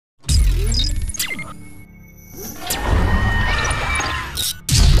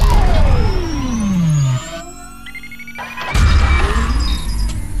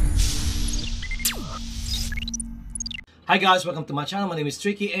Hi guys, welcome to my channel. My name is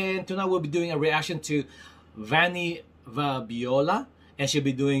Tricky, and tonight we'll be doing a reaction to Vanny Vabiola, and she'll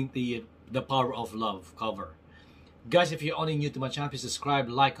be doing the Power of Love cover. Guys, if you're only new to my channel, please subscribe,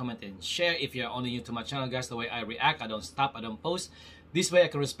 like, comment, and share. If you're only new to my channel, guys, the way I react, I don't stop, I don't post. This way I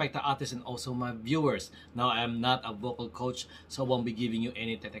can respect the artist and also my viewers. Now, I am not a vocal coach, so I won't be giving you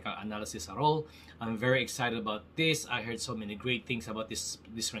any technical analysis at all. I'm very excited about this. I heard so many great things about this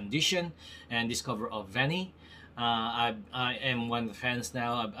rendition and this cover of Vanny. I am one of the fans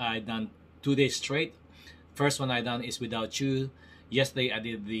now. I've done 2 days straight. First one I done is Without You. Yesterday I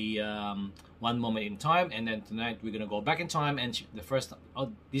did the One Moment in Time, and then tonight we're gonna go back in time. And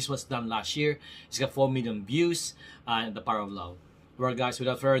this was done last year. It's got 4 million views. The Power of Love. Well, guys,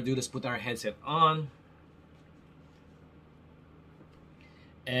 without further ado, let's put our headset on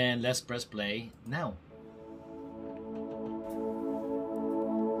and let's press play now.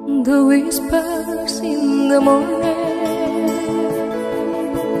 The whispers in the morning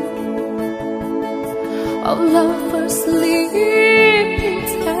of lovers sleeping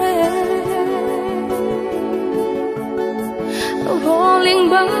tight, rolling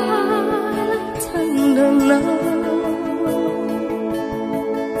by like tender now.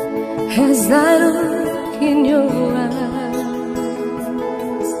 As I look in your eyes,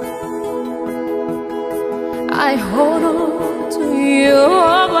 I hold on to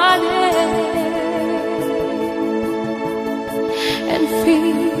your body and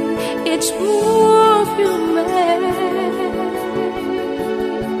feel each move you make.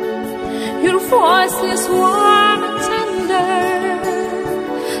 Your voice is warm and tender,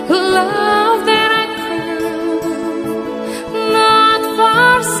 love that I could not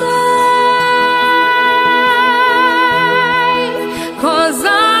forsake.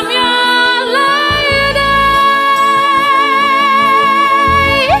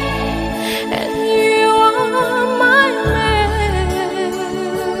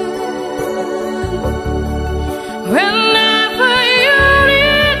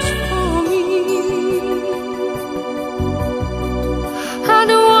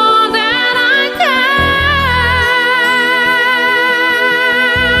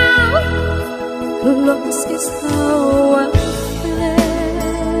 Lost is how I feel,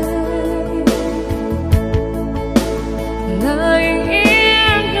 lying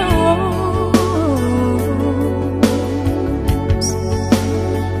in your arms.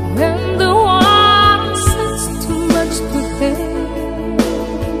 When the water sets too much to pain,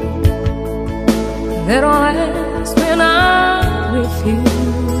 that all ends when I'm with you.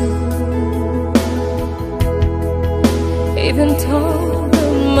 Even though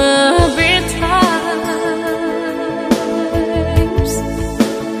there might be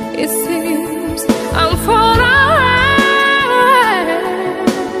it seems I'm far away,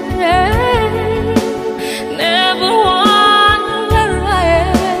 never wonder where I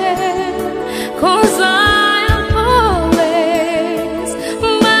am, 'cause I am always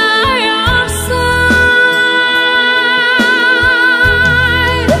by your side,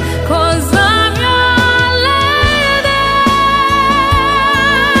 'cause I'm your lady,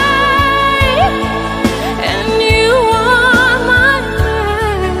 and you are my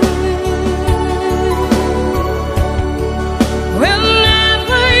man.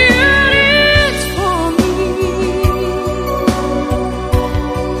 Whenever you reach for me,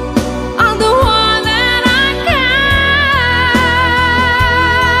 I'm the one that I can.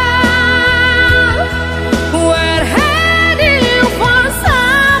 We're heading for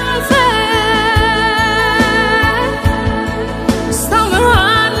something, somewhere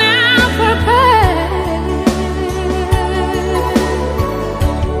I never been.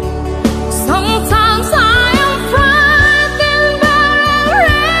 Sometimes I am frightened, but I'm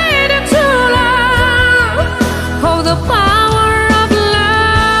ready to learn of the power of love.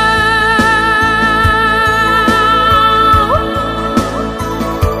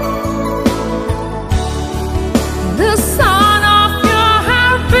 The sound of your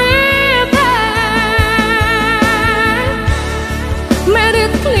heart beating made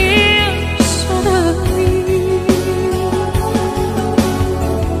it clear suddenly.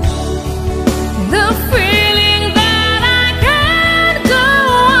 The feeling that I can't go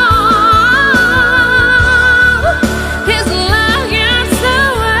on is like years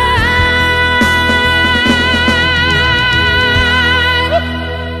away,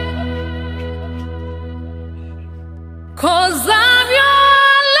 'cause I'm your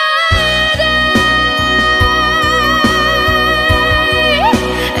lady,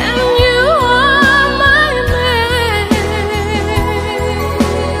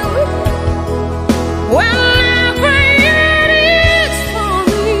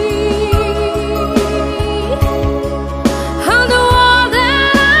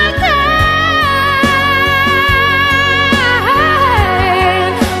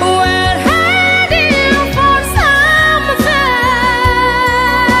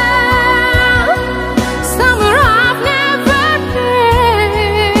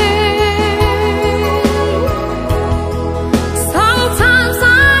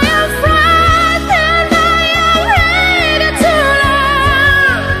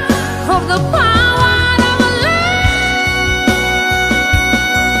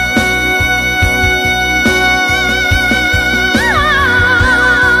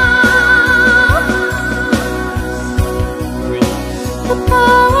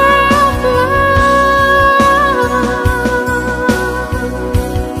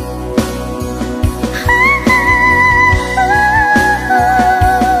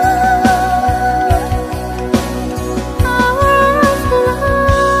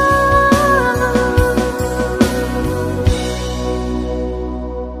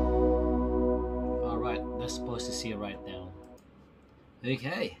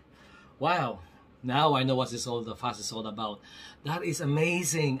 Okay. Wow. Now I know what this all the fuss is all about. That is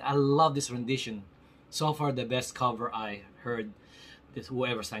amazing. I love this rendition. So far the best cover I heard. This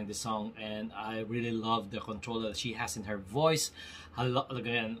whoever sang the song, and I really love the control that she has in her voice. I love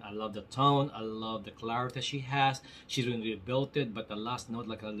again. I love the tone. I love the clarity she has. She really built it, but the last note,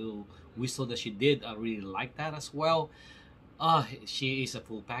 like a little whistle that she did, I really like that as well. She is a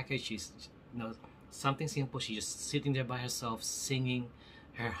full package. She's, you know, something simple. She's just sitting there by herself singing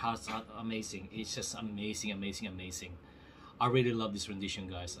her heart's out. Amazing. It's just amazing, amazing, amazing. I really love this rendition,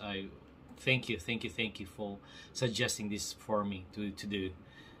 guys. I thank you, thank you, thank you for suggesting this for me to do.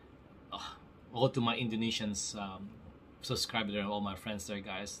 All to my Indonesians subscribers and all my friends there,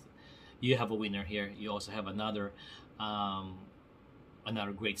 guys. You have a winner here. You also have another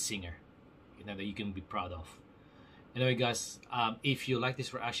another great singer, you know, that you can be proud of. Anyway, guys, if you like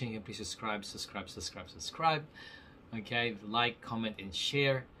this reaction, you can please subscribe. Okay, like, comment, and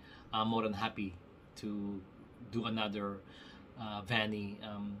share. I'm more than happy to do another Vanny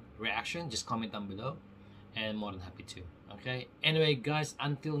reaction. Just comment down below, and more than happy to. Okay. Anyway, guys,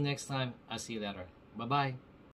 until next time, I'll see you later. Bye bye.